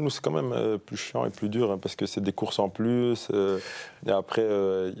 Après, nous, c'est quand même plus chiant et plus dur, hein, parce que c'est des courses en plus. Et après,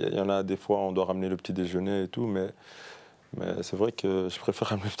 il y en a des fois, on doit ramener le petit déjeuner et tout, mais c'est vrai que je préfère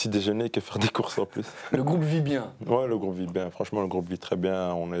ramener le petit déjeuner que faire des courses en plus. Le groupe vit bien. Ouais, le groupe vit bien. Franchement, le groupe vit très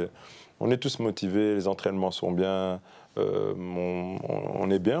bien. On est tous motivés, les entraînements sont bien, on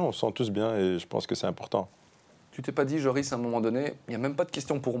est bien, on se sent tous bien et je pense que c'est important. Tu t'es pas dit, Joris, à un moment donné, il n'y a même pas de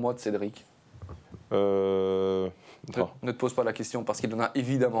question pour moi de Cédric? Non. Ne te pose pas la question parce qu'il en a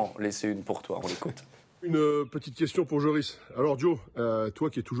évidemment laissé une pour toi. On l'écoute. Une petite question pour Joris. Alors Joe,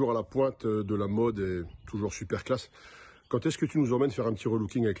 toi qui es toujours à la pointe de la mode et toujours super classe, quand est-ce que tu nous emmènes faire un petit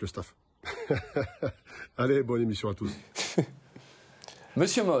relooking avec le staff? Allez, bonne émission à tous.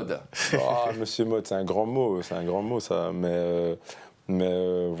 Monsieur Mode. Ah, Monsieur Mode, c'est un grand mot ça.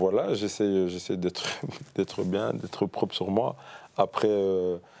 Mais voilà, j'essaie d'être bien, d'être propre sur moi. Après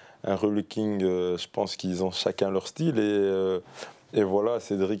un relooking, je pense qu'ils ont chacun leur style et voilà,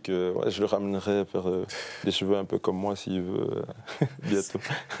 Cédric, ouais, je le ramènerai faire des cheveux un peu comme moi s'il veut bientôt.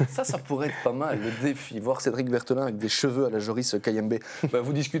 Ça pourrait être pas mal, le défi. Voir Cédric Berthelin avec des cheveux à la Joris Kayembe.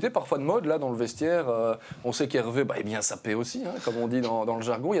 Vous discutez parfois de mode, là, dans le vestiaire. On sait qu'Hervé est bien sapé aussi, hein, comme on dit dans le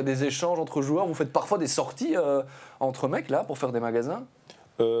jargon. Il y a des échanges entre joueurs. Vous faites parfois des sorties entre mecs, là, pour faire des magasins?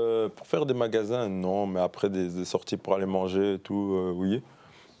 Pour faire des magasins, non, mais après des sorties pour aller manger et tout, oui.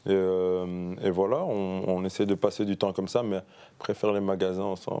 Et voilà, on essaie de passer du temps comme ça, mais après faire les magasins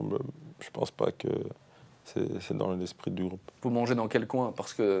ensemble, je pense pas que c'est dans l'esprit du groupe. Vous mangez dans quel coin?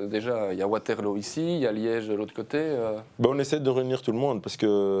 Parce que déjà, il y a Waterloo ici, il y a Liège de l'autre côté. On essaie de réunir tout le monde parce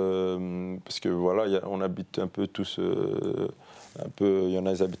que voilà, on habite un peu tous, il y en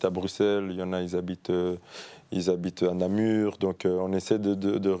a ils habitent à Bruxelles, il y en a ils habitent à Namur, donc on essaie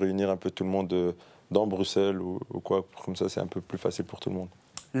de réunir un peu tout le monde dans Bruxelles ou quoi, comme ça c'est un peu plus facile pour tout le monde.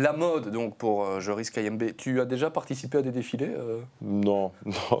 La mode, donc, pour Joris Kayembe. Tu as déjà participé à des défilés Non,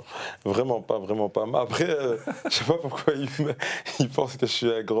 vraiment pas. Mais après, je sais pas pourquoi il pense que je suis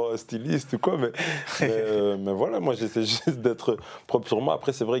un grand styliste ou quoi, mais voilà, moi j'essaie juste d'être propre sur moi.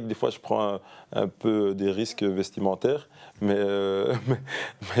 Après, c'est vrai que des fois je prends un peu des risques vestimentaires, mais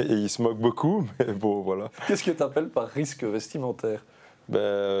il se moque beaucoup, mais bon, voilà. Qu'est-ce que tu appelles par risque vestimentaire?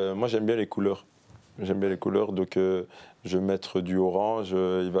 Moi j'aime bien les couleurs. Donc je vais mettre du orange,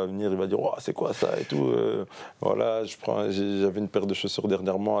 il va venir, il va dire oh, c'est quoi ça et tout. Voilà, j'avais une paire de chaussures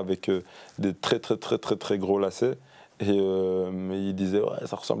dernièrement avec des très gros lacets. Et il disait ouais,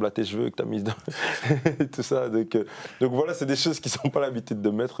 ça ressemble à tes cheveux que tu as mis dans et tout ça. Donc voilà, c'est des choses qui sont pas l'habitude de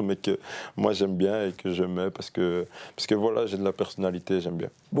mettre, mais que moi j'aime bien et que je mets parce que voilà, j'ai de la personnalité, j'aime bien.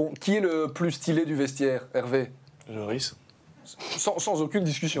 Bon, qui est le plus stylé du vestiaire, Hervé? Joris. Sans aucune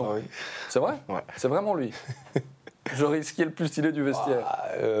discussion. Ah oui. C'est vrai? Ouais. C'est vraiment lui. Joris, qui est le plus stylé du vestiaire?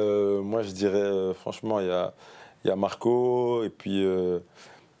 Moi je dirais franchement il y a Marco et puis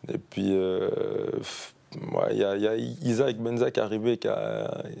il y a Isaac Benza qui est arrivé qui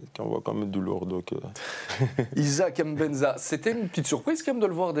envoie quand même du lourd. Isaac Mbenza, c'était une petite surprise quand même de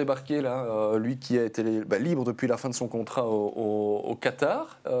le voir débarquer là, lui qui a été libre depuis la fin de son contrat au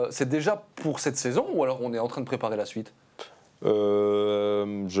Qatar. C'est déjà pour cette saison ou alors on est en train de préparer la suite?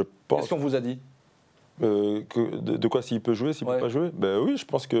 Je pense. Qu'est-ce qu'on vous a dit? De quoi, s'il peut jouer, s'il ne peut pas jouer? Oui, je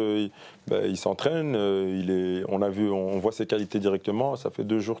pense qu'il s'entraîne, on voit ses qualités directement, ça fait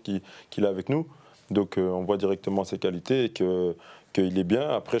 2 jours qu'il est avec nous, donc on voit directement ses qualités et qu'il est bien.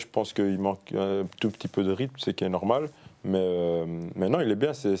 Après, je pense qu'il manque un tout petit peu de rythme, c'est qui est normal, mais non, il est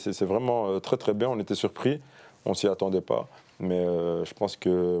bien, c'est vraiment très très bien, on était surpris, on ne s'y attendait pas. Mais je pense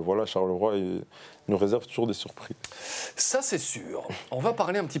que voilà, Charleroi nous réserve toujours des surprises. Ça, c'est sûr. On va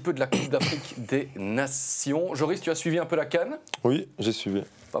parler un petit peu de la Coupe d'Afrique des Nations. Joris, tu as suivi un peu la CAN? Oui, j'ai suivi.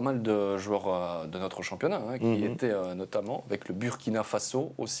 Pas mal de joueurs de notre championnat qui étaient notamment avec le Burkina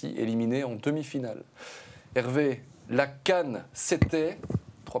Faso aussi éliminé en demi-finale. Hervé, la CAN, c'était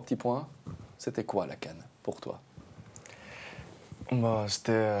 3 petits points. C'était quoi la CAN pour toi?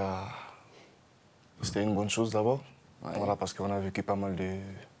 C'était une bonne chose d'abord. Ouais. Voilà, parce qu'on a vécu pas mal de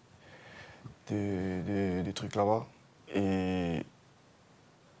trucs là-bas. Et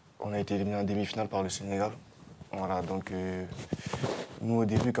on a été éliminé en demi-finale par le Sénégal. Voilà, donc nous au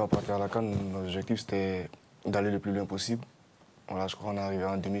début quand on partait à la CAN, notre objectif c'était d'aller le plus loin possible. Voilà, je crois qu'on est arrivé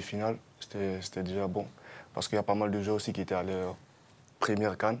en demi-finale, c'était déjà bon. Parce qu'il y a pas mal de joueurs aussi qui étaient à leur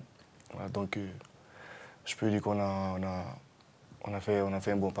première CAN. Voilà, donc je peux dire qu'on a fait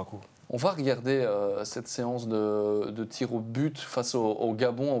un bon parcours. On va regarder cette séance de tir au but face au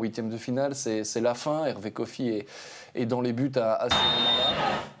Gabon en huitième de finale. C'est la fin. Hervé Kofi est dans les buts à ce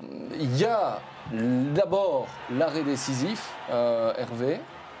moment-là. Il y a d'abord l'arrêt décisif, Hervé.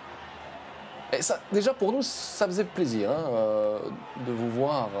 Et ça, déjà pour nous, ça faisait plaisir de vous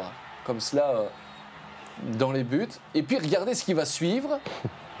voir comme cela dans les buts. Et puis regardez ce qui va suivre.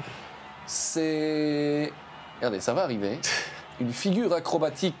 C'est... Regardez, ça va arriver. Une figure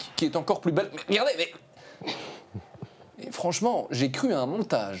acrobatique qui est encore plus belle. Mais regardez, mais... Et franchement, j'ai cru à un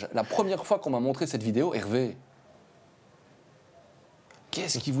montage. La première fois qu'on m'a montré cette vidéo, Hervé,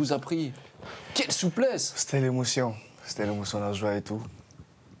 qu'est-ce qui vous a pris? Quelle souplesse! C'était l'émotion, la joie et tout.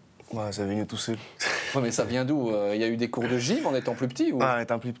 Ouais, c'est venu tout seul. Ouais, mais ça vient d'où? Il y a eu des cours de gym en étant plus petit ou... En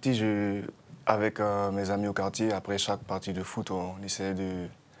étant plus petit, avec mes amis au quartier, après chaque partie de foot, on essayait de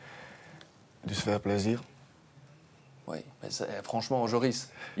se faire plaisir. Oui, mais franchement, Joris,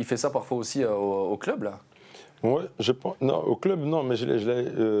 il fait ça parfois aussi au club, là? Ouais, je pense. Non, au club, non, mais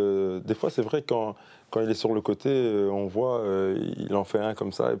des fois, c'est vrai, quand il est sur le côté, on voit, il en fait un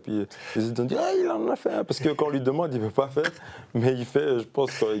comme ça, et puis les autres disent ah, il en a fait un, parce que quand on lui demande, il ne veut pas faire, mais il fait, je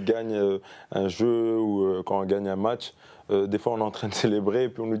pense, quand il gagne un jeu ou quand on gagne un match. Des fois, on est en train de célébrer, et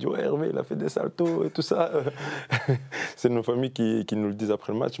puis on nous dit ouais, Hervé, il a fait des saltos et tout ça. C'est nos familles qui nous le disent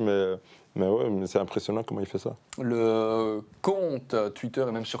après le match, mais ouais, mais c'est impressionnant comment il fait ça. Le compte Twitter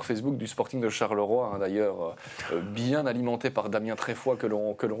et même sur Facebook du Sporting de Charleroi, d'ailleurs bien alimenté par Damien Tréfoy que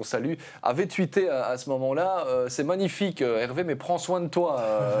l'on salue, avait tweeté à ce moment-là c'est magnifique Hervé, mais prends soin de toi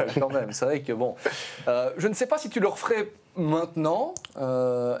quand même. C'est vrai que bon, je ne sais pas si tu le referais maintenant,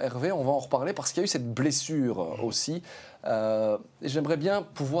 Hervé, on va en reparler parce qu'il y a eu cette blessure aussi. J'aimerais bien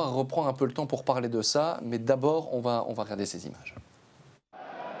pouvoir reprendre un peu le temps pour parler de ça, mais d'abord on va regarder ces images.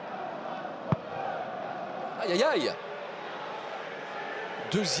 Aïe aïe aïe!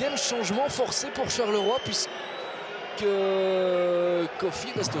 Deuxième changement forcé pour Charleroi puisque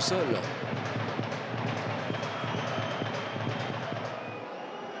Kofi reste au sol.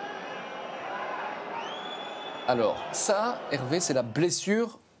 Alors ça, Hervé, c'est la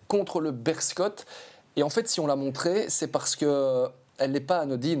blessure contre le Berscott. Et en fait, si on l'a montré, c'est parce qu'elle n'est pas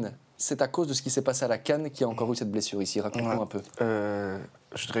anodine. C'est à cause de ce qui s'est passé à la CAN qu'il y a encore eu cette blessure ici. Raconte-nous un peu.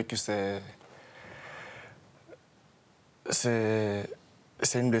 Je dirais que c'est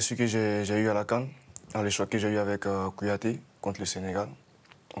une blessure que j'ai eue à la CAN, dans les choix que j'ai eu avec Kouyaté contre le Sénégal.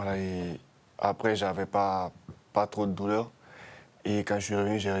 Voilà, et après, j'avais pas trop de douleur. Et quand je suis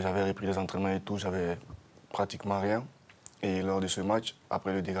revenu, j'avais repris les entraînements et tout, j'avais pratiquement rien. Et lors de ce match,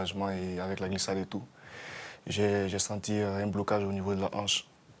 après le dégagement et avec la glissade et tout, j'ai senti un blocage au niveau de la hanche.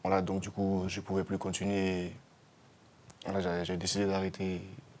 Voilà, donc du coup, je ne pouvais plus continuer. Voilà, j'ai décidé d'arrêter,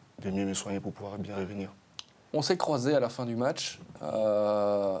 de mieux me soigner pour pouvoir bien revenir. On s'est croisés à la fin du match.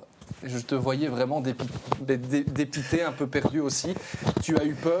 Je te voyais vraiment dépité, un peu perdu aussi. Tu as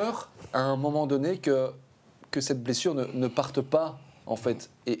eu peur à un moment donné que cette blessure ne parte pas, en fait,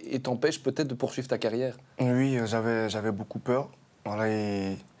 et t'empêche peut-être de poursuivre ta carrière. Oui, j'avais beaucoup peur. Voilà,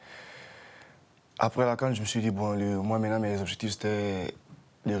 et après la CAN, je me suis dit, bon, moi maintenant, mes objectifs, c'était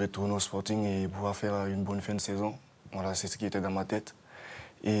de retourner au Sporting et pouvoir faire une bonne fin de saison. Voilà, c'est ce qui était dans ma tête.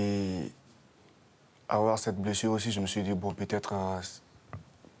 Et avoir cette blessure aussi, je me suis dit, bon, peut-être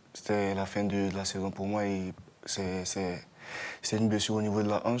c'était la fin de la saison pour moi. Et c'est une blessure au niveau de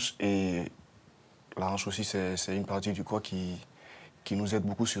la hanche. Et la hanche aussi, c'est une partie du corps qui nous aide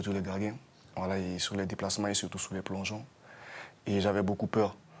beaucoup, surtout les gardiens. Voilà, et sur les déplacements et surtout sur les plongeons. Et j'avais beaucoup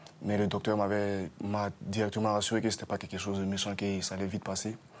peur. Mais le docteur m'a directement rassuré que ce n'était pas quelque chose de méchant, que ça allait vite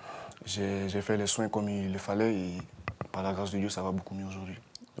passer. J'ai fait les soins comme il le fallait et par la grâce de Dieu, ça va beaucoup mieux aujourd'hui.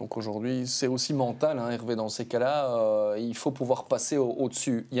 Donc aujourd'hui, c'est aussi mental, hein, Hervé, dans ces cas-là. Il faut pouvoir passer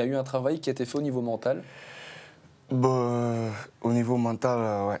au-dessus. Il y a eu un travail qui a été fait au niveau mental? Au niveau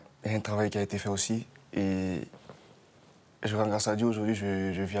mental, ouais, il y a un travail qui a été fait aussi. Et je rends grâce à Dieu, aujourd'hui,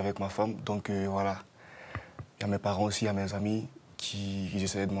 je vis avec ma femme. Donc voilà, il y a mes parents aussi, il y a mes amis qui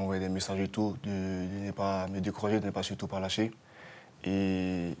essayaient de m'envoyer des messages et tout, de ne pas me décourager, de ne pas surtout pas lâcher.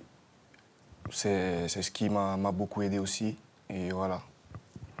 Et c'est ce qui m'a beaucoup aidé aussi. Et voilà.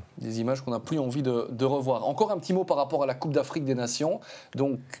 Des images qu'on n'a plus envie de revoir. Encore un petit mot par rapport à la Coupe d'Afrique des Nations.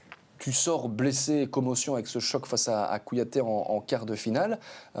 Donc, tu sors blessé, commotion avec ce choc face à Kouyaté en quart de finale.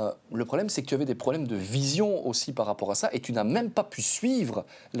 Le problème, c'est que tu avais des problèmes de vision aussi par rapport à ça, et tu n'as même pas pu suivre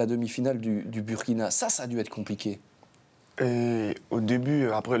la demi-finale du Burkina. Ça a dû être compliqué. Et au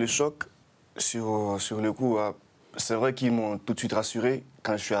début, après le choc, sur le coup, c'est vrai qu'ils m'ont tout de suite rassuré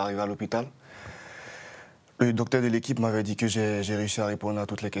quand je suis arrivé à l'hôpital. Le docteur de l'équipe m'avait dit que j'ai réussi à répondre à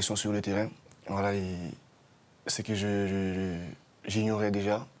toutes les questions sur le terrain. Voilà, c'est que j'ignorais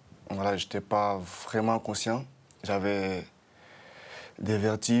déjà. Voilà, je n'étais pas vraiment conscient. J'avais des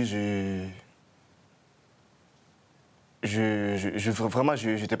vertiges. Vraiment,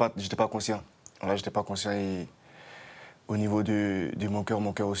 je n'étais pas conscient. Voilà, j'étais pas conscient. Et au niveau de mon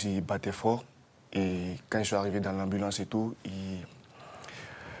cœur aussi battait fort. Et quand je suis arrivé dans l'ambulance et tout,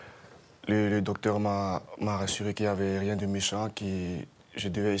 le docteur m'a rassuré qu'il n'y avait rien de méchant, que je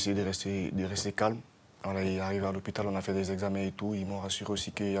devais essayer de rester calme. On est arrivé à l'hôpital, on a fait des examens et tout. Ils m'ont rassuré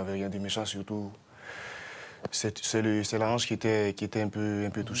aussi qu'il n'y avait rien de méchant, surtout c'est la hanche qui était un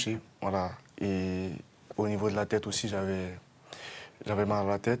peu touchée. Voilà. Et au niveau de la tête aussi, j'avais mal à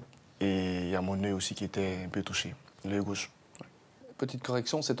la tête. Et il y a mon œil aussi qui était un peu touché, l'œil gauche. Petite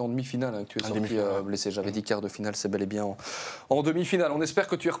correction, c'est en demi-finale que tu es En sorti blessé. J'avais dit quart de finale, c'est bel et bien en demi-finale. On espère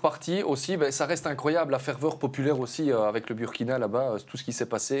que tu es reparti aussi. Ça reste incroyable, la ferveur populaire aussi avec le Burkina là-bas, tout ce qui s'est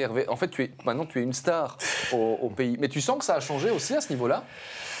passé. Hervé, en fait, maintenant tu es une star au pays. Mais tu sens que ça a changé aussi à ce niveau-là?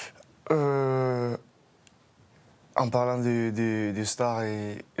 En parlant de stars,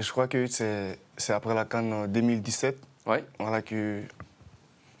 et je crois que c'est après la CAN 2017, ouais. Voilà, il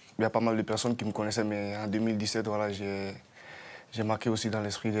y a pas mal de personnes qui me connaissaient, mais en 2017, voilà, j'ai marqué aussi dans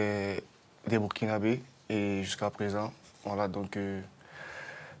l'esprit des Burkinabés, et jusqu'à présent. Voilà, donc,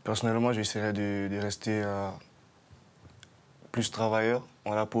 personnellement, j'essaierai de rester plus travailleur,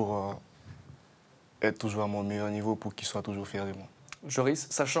 voilà, pour être toujours à mon meilleur niveau, pour qu'ils soient toujours fiers de moi. Joris,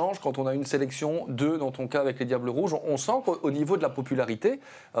 ça change quand on a une sélection, 2 dans ton cas avec les Diables Rouges. On sent qu'au niveau de la popularité,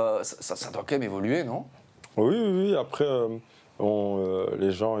 ça doit quand même évoluer, non? Oui. Après,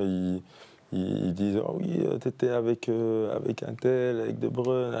 les gens, ils disent oh oui, t'étais avec un tel, avec De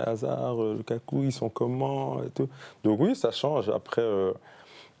Bruyne, Hazard, Lukaku, ils sont comment et tout. Donc oui, ça change.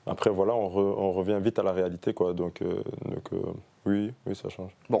 Après voilà, on revient vite à la réalité, quoi. Donc oui, ça change.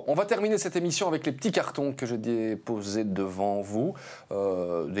 Bon, on va terminer cette émission avec les petits cartons que j'ai déposés devant vous.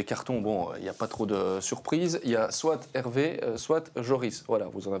 Des cartons, bon, il n'y a pas trop de surprises. Il y a soit Hervé, soit Joris. Voilà,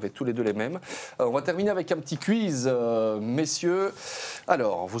 vous en avez tous les deux les mêmes. On va terminer avec un petit quiz, messieurs.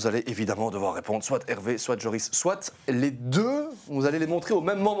 Alors, vous allez évidemment devoir répondre soit Hervé, soit Joris, soit les deux. Vous allez les montrer au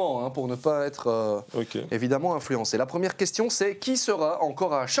même moment, pour ne pas être évidemment influencé. La première question, c'est qui sera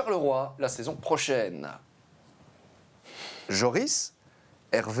encore à Charleroi la saison prochaine ? Joris,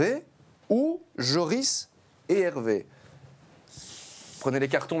 Hervé ou Joris et Hervé? Prenez les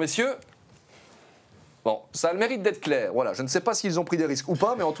cartons, messieurs. Bon, ça a le mérite d'être clair. Voilà, je ne sais pas s'ils ont pris des risques ou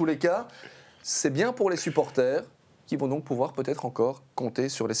pas, mais en tous les cas, c'est bien pour les supporters qui vont donc pouvoir peut-être encore compter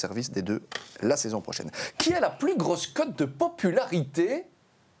sur les services des deux la saison prochaine. Qui a la plus grosse cote de popularité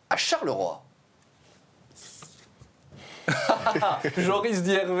à Charleroi? Joris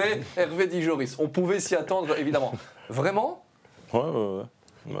dit Hervé, Hervé dit Joris. On pouvait s'y attendre, évidemment. Vraiment? Ouais.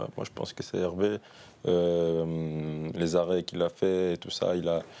 Moi, je pense que c'est Hervé. Les arrêts qu'il a fait et tout ça, il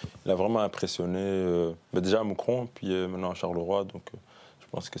a vraiment impressionné. Déjà à Moucron, puis maintenant à Charleroi. Donc, je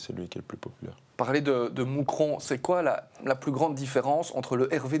pense que c'est lui qui est le plus populaire. Parler de Moucron, c'est quoi la plus grande différence entre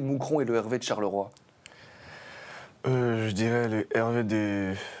le Hervé de Moucron et le Hervé de Charleroi? Je dirais le Hervé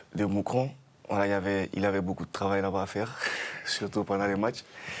de Moucron. Voilà, il avait beaucoup de travail là-bas à faire, surtout pendant les matchs.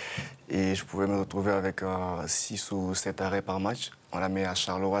 Et je pouvais me retrouver avec 6 ou 7 arrêts par match. Voilà, mais à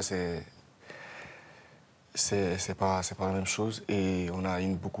Charleroi, c'est pas la même chose. Et on a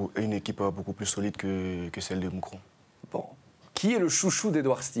une équipe beaucoup plus solide que celle de Moucron. Bon. Qui est le chouchou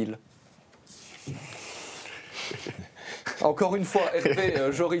d'Edouard Steele? Encore une fois,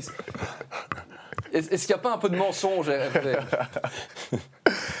 Hervé, Joris. Est-ce qu'il n'y a pas un peu de mensonge, Hervé?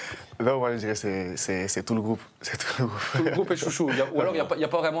 Non, moi je dirais que c'est tout le groupe. Tout le groupe est chouchou. Ou alors il n'y a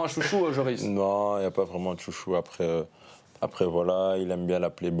pas vraiment un chouchou, Joris? Non, il n'y a pas vraiment de chouchou. Après, voilà, il aime bien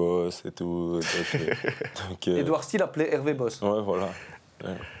l'appeler boss et tout. Edouard Steele appelait Hervé Boss. Ouais, voilà.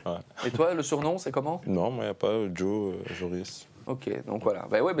 Ouais. Et toi, le surnom, c'est comment? Non, moi, il n'y a pas Joe, Joris. Ok, donc voilà.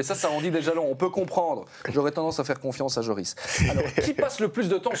 Mais ça en dit déjà long. On peut comprendre. J'aurais tendance à faire confiance à Joris. Alors, qui passe le plus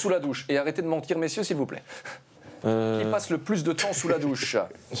de temps sous la douche? Et arrêtez de mentir, messieurs, s'il vous plaît. Qui passe le plus de temps sous la douche?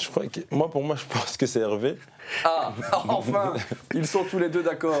 Pour moi, je pense que c'est Hervé. Ah, enfin, ils sont tous les deux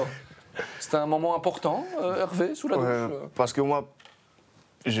d'accord. C'était un moment important, Hervé, sous la douche? Parce que moi,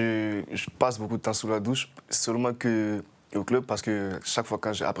 je passe beaucoup de temps sous la douche, seulement que au club parce que chaque fois,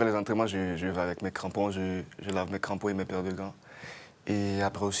 après les entraînements, je vais avec mes crampons, je lave mes crampons et mes paires de gants. Et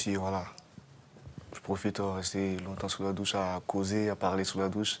après aussi, voilà, je profite de rester longtemps sous la douche, à causer, à parler sous la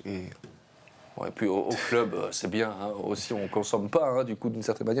douche. Et Ouais, et puis au club, c'est bien. Hein, aussi, on ne consomme pas, hein, du coup, d'une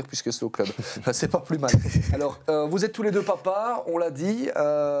certaine manière, puisque c'est au club. C'est pas plus mal. Alors, vous êtes tous les deux papas, on l'a dit.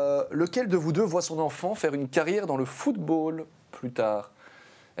 Lequel de vous deux voit son enfant faire une carrière dans le football plus tard?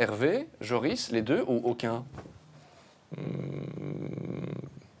 Hervé, Joris, les deux ou aucun?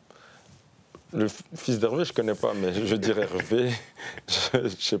 Le fils d'Hervé, je connais pas, mais je dirais Hervé. Je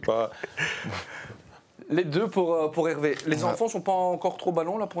sais pas. Les deux pour Hervé. Les enfants sont pas encore trop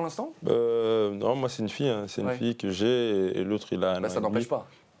ballons là pour l'instant? Non, moi c'est une fille. Hein. C'est une fille que j'ai et l'autre il a un an Ça et n'empêche demi. pas.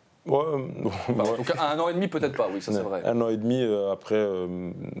 Ouais, Enfin, en tout cas, à 1 an et demi, peut-être pas, oui, ça c'est vrai. 1 an et demi après,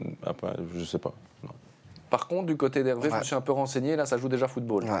 je sais pas. Non. Par contre, du côté d'Hervé, je me suis un peu renseigné, là, ça joue déjà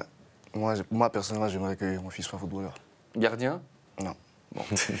football. ouais. Moi, personnellement, j'aimerais que mon fils soit footballeur. Gardien? Non. Bon.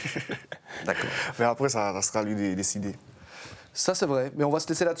 D'accord. Mais après, ça sera à lui de décider. Ça, c'est vrai. Mais on va se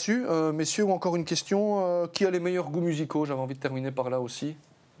laisser là-dessus. Messieurs, encore une question. Qui a les meilleurs goûts musicaux? J'avais envie de terminer par là aussi.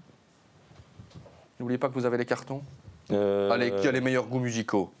 N'oubliez pas que vous avez les cartons. Allez, qui a les meilleurs goûts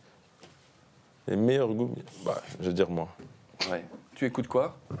musicaux? Les meilleurs goûts, je vais dire moi. Ouais. Tu écoutes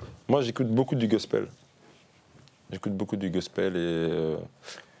quoi? Moi, j'écoute beaucoup du gospel. J'écoute beaucoup du gospel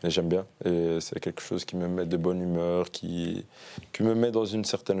et j'aime bien. Et c'est quelque chose qui me met de bonne humeur, qui me met dans une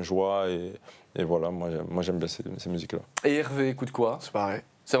certaine joie. Et voilà, moi j'aime bien ces musiques-là. Et Hervé écoute quoi? C'est pareil.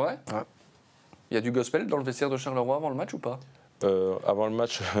 C'est vrai? Ouais. Il y a du gospel dans le vestiaire de Charleroi avant le match ou pas? Avant le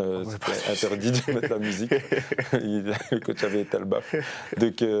match, c'était interdit de mettre la musique. Le coach avait été le baf.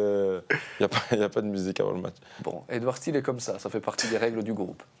 Donc, il n'y a pas de musique avant le match. Bon, Edouard Steele est comme ça fait partie des règles du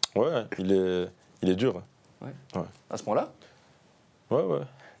groupe. Ouais, il est dur. Hein. Ouais. À ce moment-là? Ouais.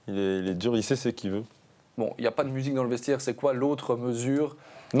 Il est dur, il sait ce qu'il veut. Bon, il n'y a pas de musique dans le vestiaire, c'est quoi l'autre mesure?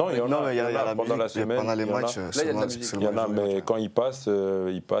 Non, il y en a, mais il y a la pendant la musique, semaine. pendant les matchs, Là, il y a de la musique. Il y en a, mais quand il passe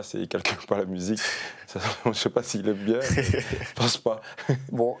et il calcule pas la musique. Je ne sais pas s'il aime bien, je pense pas.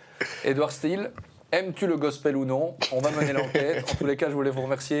 Bon, Edouard Steele, aimes-tu le gospel ou non? On va mener l'enquête. En tous les cas, je voulais vous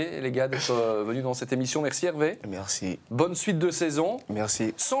remercier, les gars, d'être venus dans cette émission. Merci Hervé. Merci. Bonne suite de saison.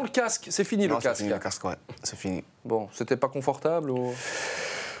 Merci. Sans le casque, c'est fini Non, le c'est casque. fini le casque, ouais. C'est fini. Bon, c'était pas confortable ou...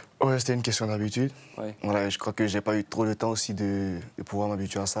 Ouais, c'était une question d'habitude. Ouais. Voilà, je crois que j'ai pas eu trop de temps aussi de pouvoir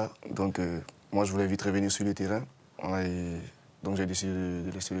m'habituer à ça. Donc, moi, je voulais vite revenir sur le terrain. Voilà, et donc, j'ai décidé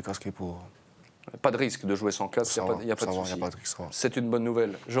de laisser le casque pour... Pas de risque de jouer sans casque, il n'y a pas de souci. C'est une bonne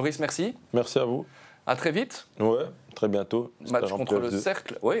nouvelle. Joris, merci. Merci à vous. À très vite. Ouais, très bientôt. Match contre le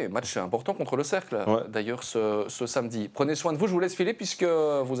Cercle. Oui, match important contre le Cercle. Ouais. D'ailleurs, ce samedi. Prenez soin de vous. Je vous laisse filer puisque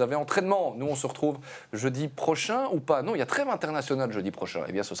vous avez entraînement. Nous, on se retrouve jeudi prochain ou pas? Non, il y a trêve internationale jeudi prochain.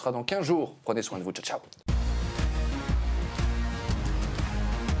 Eh bien, ce sera dans 15 jours. Prenez soin de vous. Ciao, ciao.